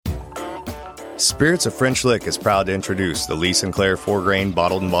Spirits of French Lick is proud to introduce the Lee Sinclair 4-grain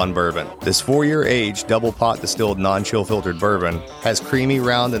bottled and bond bourbon. This 4-year aged double pot distilled non-chill filtered bourbon has creamy,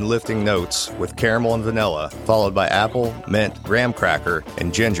 round, and lifting notes with caramel and vanilla, followed by apple, mint, graham cracker,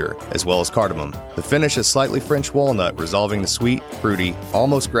 and ginger, as well as cardamom. The finish is slightly French walnut, resolving the sweet, fruity,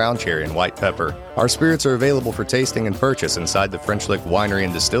 almost ground cherry and white pepper. Our spirits are available for tasting and purchase inside the French Lick Winery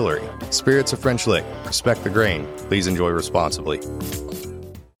and Distillery. Spirits of French Lick. Respect the grain. Please enjoy responsibly.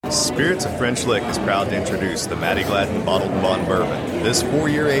 Spirits of French Lick is proud to introduce the Matty Gladden Bottled and Bond Bourbon. This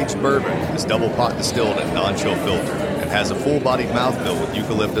 4-year aged bourbon is double pot distilled and non-chill filtered and has a full-bodied mouthfeel with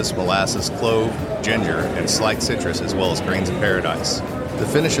eucalyptus, molasses, clove, ginger, and slight citrus as well as grains of paradise. The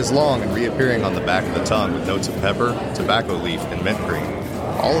finish is long and reappearing on the back of the tongue with notes of pepper, tobacco leaf, and mint green.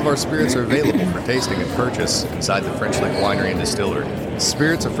 All of our spirits are available for tasting and purchase inside the French Lick Winery and Distillery.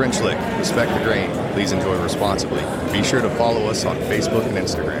 Spirits of French Lick. Respect the grain. Please enjoy responsibly. Be sure to follow us on Facebook and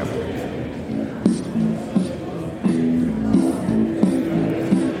Instagram.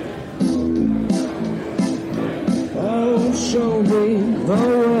 Oh, show me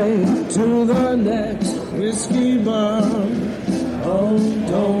the way to the next whiskey bar. Oh,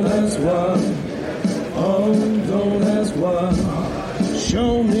 don't ask why. Oh, don't ask why.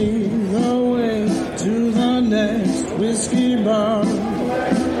 Show me the way to the next whiskey bar.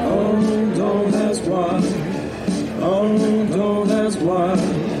 Oh, don't ask why. Oh, don't ask why.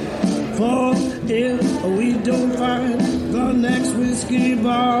 For if we don't find the next whiskey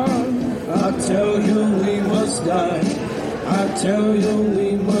bar, I tell you we must die. I tell you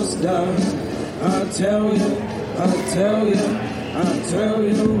we must die. I tell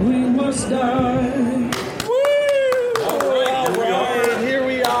you we must die.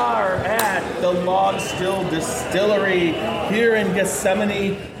 The Log Still Distillery here in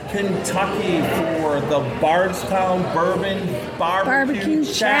Gethsemane, Kentucky for the Bardstown Bourbon Barbecue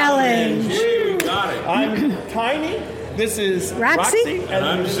Challenge. Yay, we got it. I'm Tiny. This is Roxy. And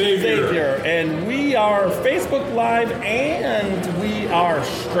I'm Xavier. And we are Facebook Live and we are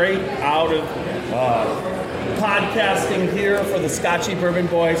straight out of podcasting here for the Scotchy Bourbon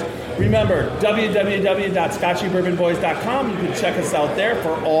Boys. Remember, www.scotchybourbonboys.com. You can check us out there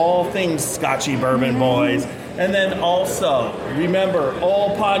for all things Scotchy Bourbon Boys. And then also, remember,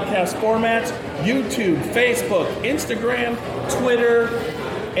 all podcast formats, YouTube, Facebook, Instagram, Twitter,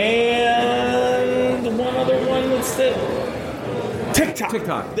 and one other one, what's it?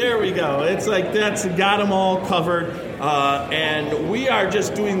 TikTok. There we go. It's like that's got them all covered. And we are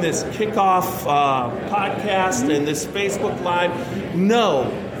just doing this kickoff podcast and this Facebook Live. No.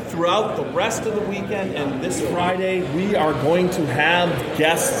 Throughout the rest of the weekend and this Friday, we are going to have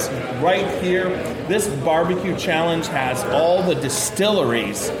guests right here. This barbecue challenge has all the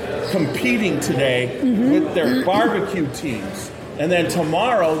distilleries competing today with their barbecue teams. And then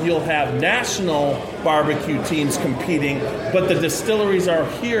tomorrow, you'll have national barbecue teams competing, but the distilleries are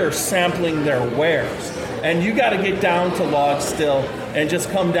here sampling their wares. And you got to get down to Log Still and just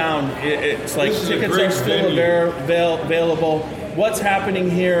come down. It's like tickets are still available. What's happening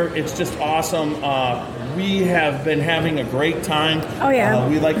here, it's just awesome. We have been having a great time. Oh, yeah.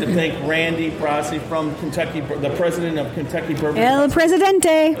 We'd like to thank Randy Brasi from Kentucky, the president of Kentucky Bourbon. El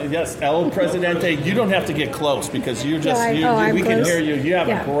Presidente. Yes, El Presidente. You don't have to get close because you just, I'm we can close. hear you. You have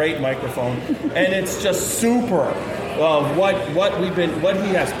a great microphone. And it's just super what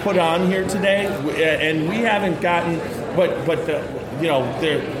he has put on here today. And we haven't gotten,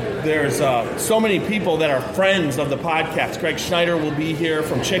 there's so many people that are friends of the podcast. Greg Schneider will be here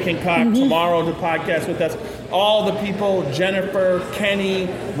from Chicken Cock tomorrow to podcast with us. All the people, Jennifer, Kenny,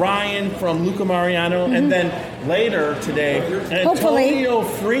 Ryan from Luca Mariano, and then later today, Antonio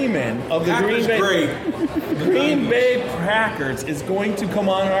Freeman of the Green Bay Packers is going to come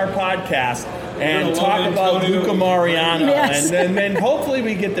on our podcast and talk about Luca Mariano. Yes. And then hopefully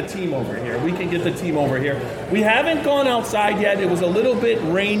we get the team over here. We can get the team over here. We haven't gone outside yet. It was a little bit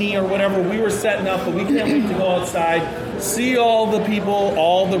rainy or whatever. We were setting up, but we can't wait to go outside, see all the people,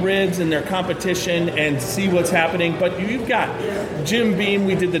 all the ribs and their competition, and see what's happening. But you've got Jim Beam.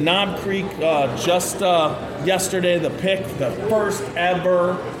 We did the Knob Creek just yesterday, the pick, the first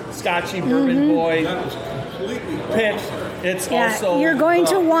ever Scotchy Bourbon Boy pick. It's also... You're going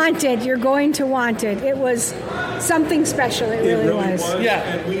to want it. You're going to want it. It was something special. It really was. Yeah.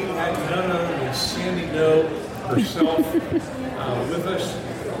 And we had none other than Sandy Doe herself with us,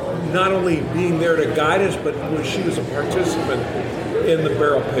 not only being there to guide us, but she was a participant in the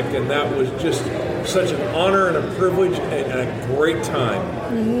barrel pick, and that was just such an honor and a privilege and a great time.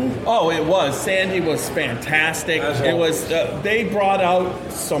 Oh, it was. Sandy was fantastic. It was. They brought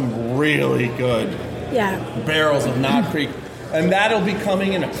out some really good barrels of Knob Creek. And that'll be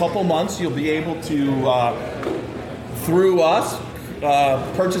coming in a couple months. You'll be able to, through us,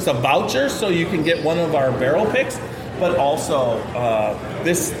 purchase a voucher so you can get one of our barrel picks. But also,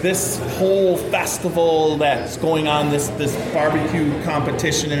 this whole festival that's going on, this barbecue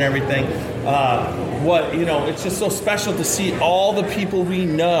competition and everything, it's just so special to see all the people we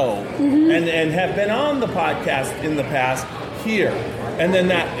know and have been on the podcast in the past here. And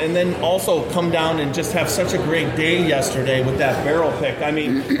then also come down and just have such a great day yesterday with that barrel pick. I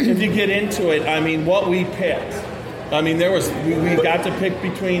mean, if you get into it, I mean, what we picked. I mean, we got to pick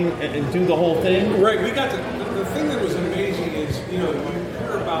between and do the whole thing. Right, we got to. The thing that was amazing is, you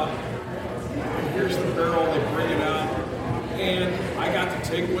hear about, here's the barrel, they bring it out, and I got to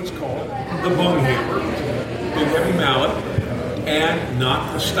take what's called the bung hammer, big heavy mallet, and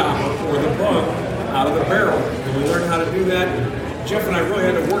knock the stopper or the bung out of the barrel. And we learned how to do that. Jeff and I really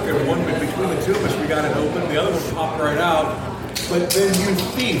had to work at one, but between the two of us, we got it open. The other one popped right out. But then you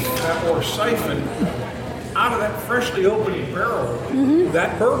thief or siphon out of that freshly opened barrel,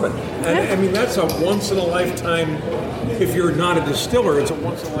 that bourbon. And I mean, that's a once-in-a-lifetime, if you're not a distiller, it's a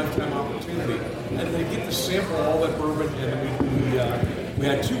once-in-a-lifetime opportunity. And they get to sample all that bourbon, and we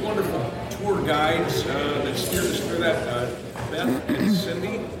had two wonderful tour guides that steered us through that, Beth and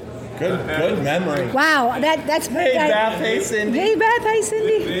Cindy. Good memory. Wow, that's Hey, Beth, hey, Cindy. Hey, Beth, hey,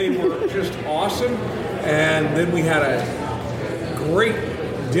 Cindy. They were just awesome. And then we had a great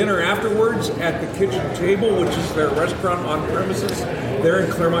dinner afterwards at the Kitchen Table, which is their restaurant on premises there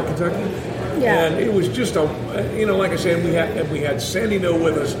in Claremont, Kentucky. Yeah. And it was just like I said, we had Sandy No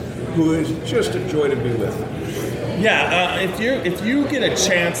with us, who is just a joy to be with. Yeah, if you get a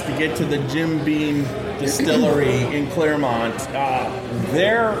chance to get to the Jim Beam Distillery in Claremont,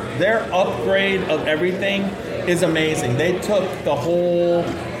 their upgrade of everything is amazing. They took the whole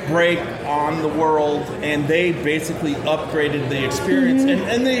break on the world and they basically upgraded the experience.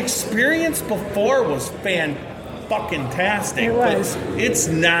 And the experience before was fucking-tastic. It was. But it's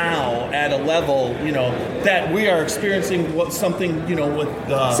now at a level, that we are experiencing something, with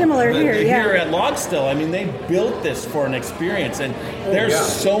similar here at Logstill. I mean, they built this for an experience, and there's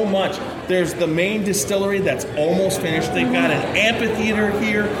so much. There's the main distillery that's almost finished. They've got an amphitheater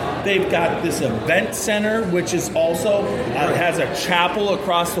here. They've got this event center, which is also has a chapel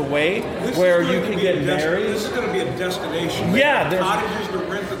across the way where you can get married. This is going to be a destination. Yeah, there's cottages to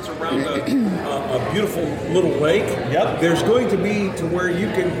rent that's around a beautiful little lake. Yep. There's going to be to where you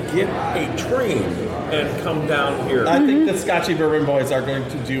can get a train and come down here. I think the Scotchy Bourbon Boys are going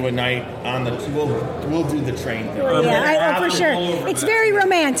to do a night on the. We'll do the train thing. For sure. It's very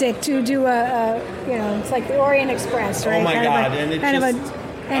romantic to do it's like the Orient Express, right? Oh my God!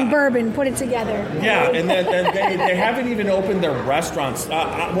 And bourbon, put it together. Yeah, and they haven't even opened their restaurants.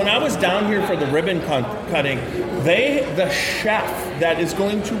 When I was down here for the ribbon cutting, the chef that is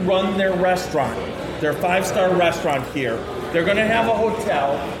going to run their restaurant, their 5-star restaurant here, they're going to have a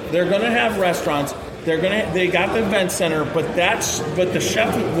hotel, they're going to have restaurants, they got the event center, but the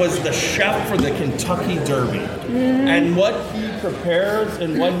chef was the chef for the Kentucky Derby, and what he prepares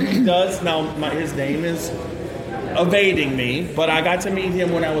and what he does now. His name is evading me, but I got to meet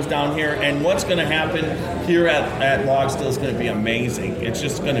him when I was down here, and what's going to happen here at Logstill is going to be amazing. It's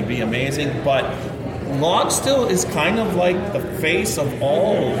just going to be amazing, but Logstill is kind of like the face of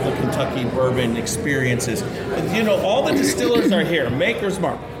all the Kentucky bourbon experiences. All the distillers are here. Maker's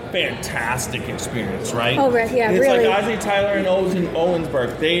Mark, fantastic experience, right? Oh, right, yeah, it's really. Like Ozzie Tyler and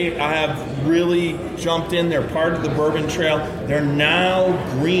Owensburg. They have really jumped in. They're part of the Bourbon Trail. They're now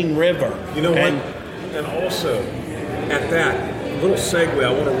Green River. You know what? And also, at that little segue,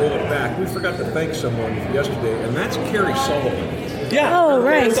 I want to roll it back. We forgot to thank someone yesterday, and that's Carrie Sullivan. Yeah. Oh,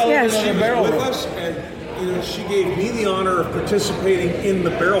 right. Yes. She was with us, and she gave me the honor of participating in the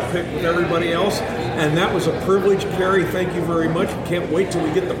barrel pick with everybody else, and that was a privilege. Carrie, thank you very much. We can't wait till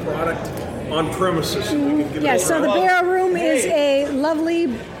we get the product on premises. So we can get So the Barrel Room is a lovely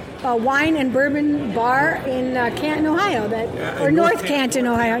wine and bourbon bar in Canton, Ohio, North Canton,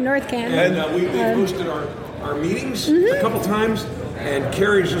 Ohio. And we hosted our meetings a couple times, and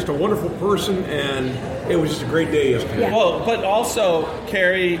Carrie's just a wonderful person, and it was just a great day yesterday. Yeah. Well, but also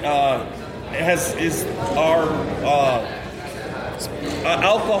Carrie is our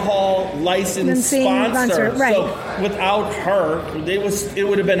alcohol licensing sponsor. Right. So without her, it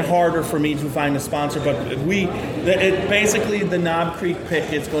would have been harder for me to find a sponsor. But basically the Knob Creek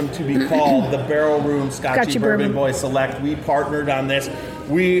pick is going to be called the Barrel Room Scotchy Bourbon Boy Select. We partnered on this.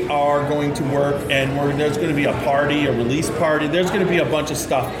 We are going to work, and there's going to be a party, a release party. There's going to be a bunch of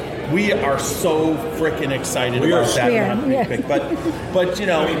stuff. we are so freaking excited about that Barbeque pick. But you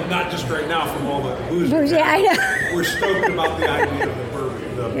know, I mean, not just right now from all the booze. Yeah, I know. We're stoked about the idea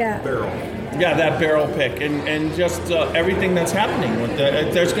of the barrel. Yeah, that barrel pick and just everything that's happening with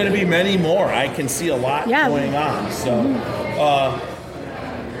there's going to be many more. I can see a lot going on. So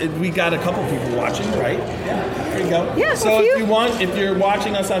we got a couple people watching, right? Yeah, there you go. Yeah, so if you're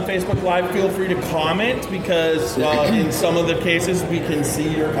watching us on Facebook Live, feel free to comment because in some of the cases we can see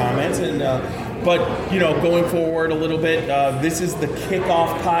your comments. And but you know, going forward a little bit, this is the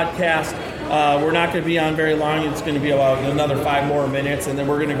kickoff podcast. We're not going to be on very long. It's going to be about another 5 more minutes, and then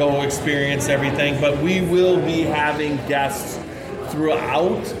we're going to go experience everything. But we will be having guests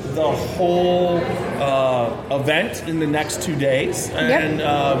throughout the whole event in the next 2 days. And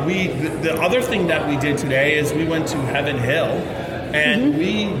the other thing that we did today is we went to Heaven Hill, and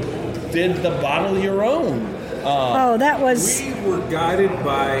we did the bottle your own. That was... We were guided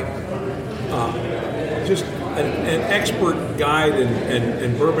by just an expert guide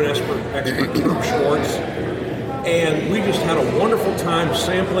and bourbon expert Herb Schwartz, and we just had a wonderful time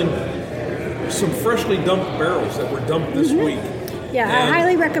sampling some freshly dumped barrels that were dumped this week. Yeah, I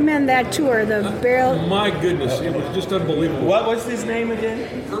highly recommend that tour, the barrel. My goodness, it was just unbelievable. What was his name again?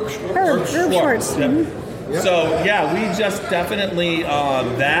 Herb Schwartz. Herb Schwartz. Yep. So, yeah, we just definitely,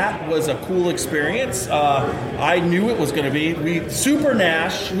 that was a cool experience. I knew it was going to be. Super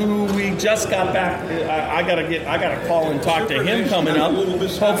Nash, who we just got back, I gotta call and talk to him coming up.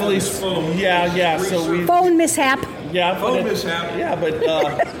 Hopefully, Phone mishap. Yeah, phone mishap. Yeah, but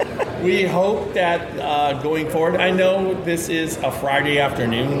we hope that going forward, I know this is a Friday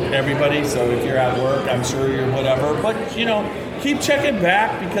afternoon, everybody, so if you're at work, I'm sure you're whatever, but, you know, keep checking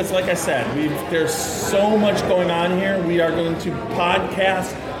back because, like I said, there's so much going on here. We are going to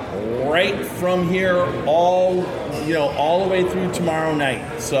podcast right from here all the way through tomorrow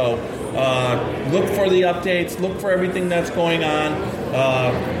night. So look for the updates. Look for everything that's going on.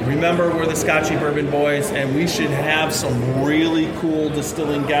 Remember, we're the Scotchy Bourbon Boys, and we should have some really cool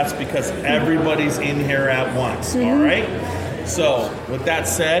distilling guests because everybody's in here at once. All right? So, with that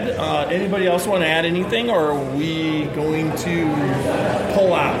said, anybody else want to add anything, or are we going to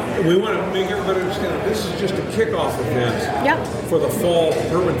pull out? We want to make everybody understand this is just a kickoff event for the Fall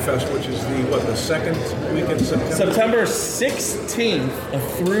Bourbon Fest, which is the second week in September? September 16th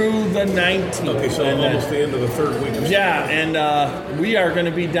through the 19th. Okay, so almost the end of the third week. Yeah, and we are going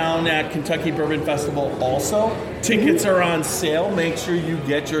to be down at Kentucky Bourbon Festival also. Tickets are on sale. Make sure you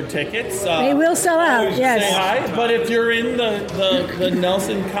get your tickets. They will sell out, yes. Say hi, but if you're in the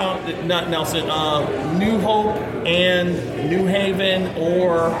New Hope and New Haven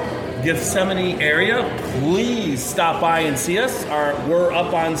or Gethsemane area, please stop by and see us. We're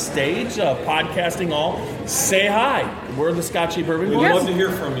up on stage, podcasting all. Say hi. We're the Scotchy Bourbon Boys. We'd love to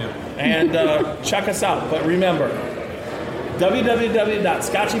hear from you. And check us out. But remember,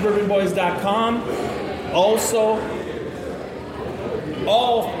 www.scotchybourbonboys.com. Also,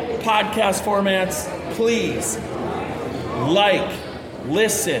 all podcast formats, please like,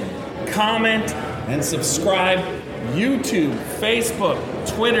 listen, comment, and subscribe. YouTube, Facebook,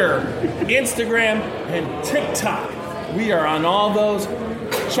 Twitter, Instagram, and TikTok. We are on all those.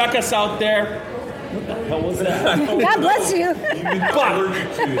 Check us out there. What the hell was that? God bless you.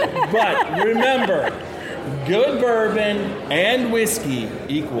 But remember, good bourbon and whiskey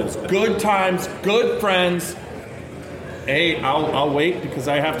equals good times, good friends. Hey, I'll wait because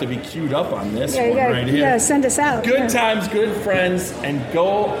I have to be queued up on this one right here. Yeah, send us out. Good times, good friends, and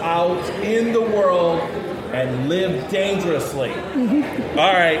go out in the world and live dangerously.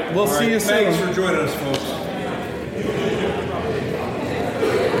 All right, we'll see you soon. Thanks for joining us, folks.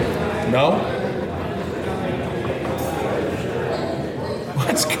 No?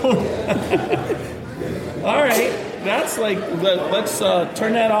 What's going on? All right. That's like, let's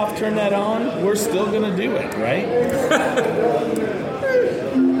turn that off, turn that on. We're still going to do it, right?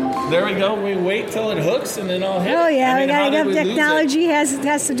 There we go. We wait till it hooks and then I'll hit it. Oh, yeah. We got to have technology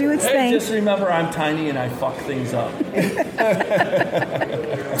has to do its thing. Just remember, I'm tiny and I fuck things up. And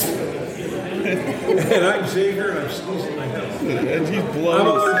I'm Xavier and I'm sneezing my head. And he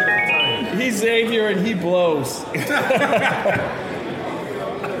blows. He's Xavier and he blows.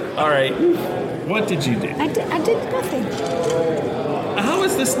 All right. What did you do? I did nothing. How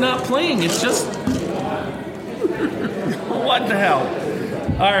is this not playing? It's just... What the hell?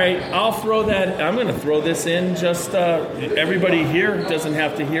 All right, I'll throw that... I'm going to throw this in. Just everybody here doesn't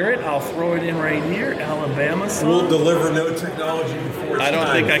have to hear it. I'll throw it in right here. Alabama song. We'll deliver no technology before it's I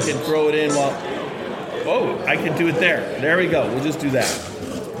don't think I can throw it in while... Oh, I can do it there. There we go. We'll just do that.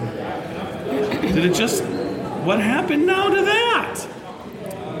 Did it just... What happened now to that?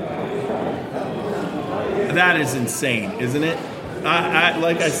 That is insane, isn't it?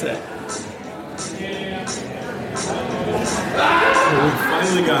 Like I said. We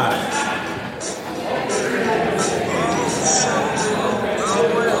finally got it.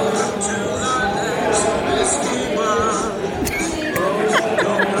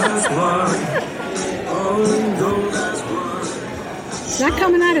 It's not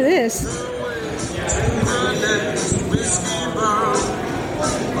coming out of this.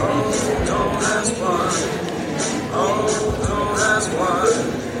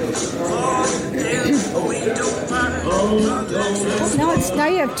 Now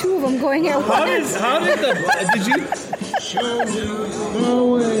you have two of them going at once. Did you?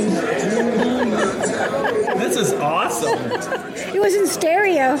 This is awesome. It was in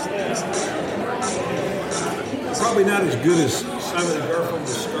stereo. Probably not as good as Simon &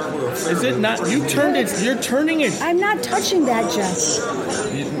 Garfunkel's Scarborough Fair. Is it not? You're turning it. I'm not touching that, Jess.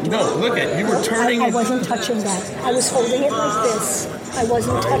 No, look at you were turning I it. wasn't touching that. I was holding it like this. I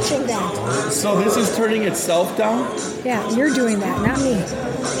wasn't touching that. So this is turning itself down? Yeah, you're doing that, not me.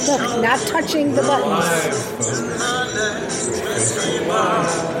 Look, not touching the buttons.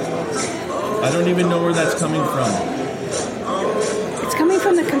 I don't even know where that's coming from. It's coming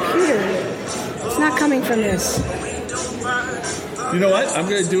from the computer. It's not coming from this. You know what? I'm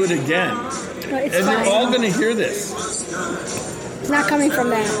going to do it again. No, it's And fine. you're all going to hear this. It's not coming from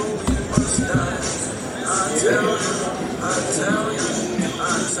that.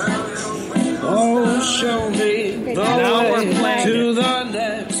 Oh, show me the Now we're way playing to it. the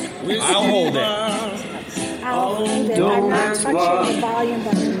next whiskey I'll hold it. bar. I'll hold it. don't I'm not ask touching why. the volume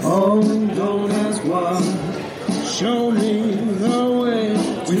buttons. Oh, don't ask why. Show me the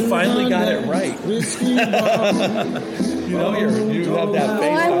way to We finally the got it next right. whiskey bar. You know, you have that Oh,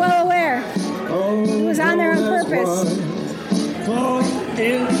 face I'm on. well aware. It was on there on purpose. For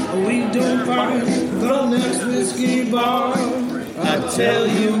if we don't find the next whiskey bar, I tell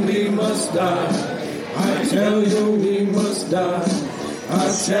you we must die. I tell you we must die.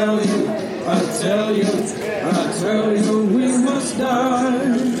 I tell you we must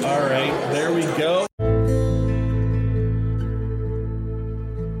die. All right, there we go.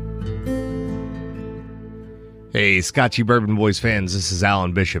 Hey, Scotchy Bourbon Boys fans, this is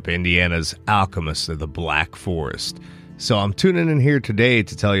Alan Bishop, Indiana's alchemist of the Black Forest. So I'm tuning in here today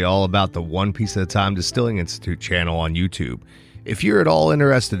to tell you all about the One Piece at a Time Distilling Institute channel on YouTube. If you're at all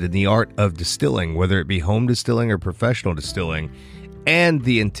interested in the art of distilling, whether it be home distilling or professional distilling, and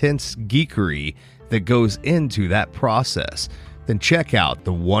the intense geekery that goes into that process, then check out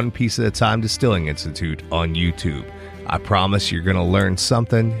the One Piece at a Time Distilling Institute on YouTube. I promise you're going to learn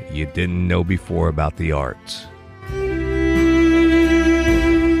something you didn't know before about the arts.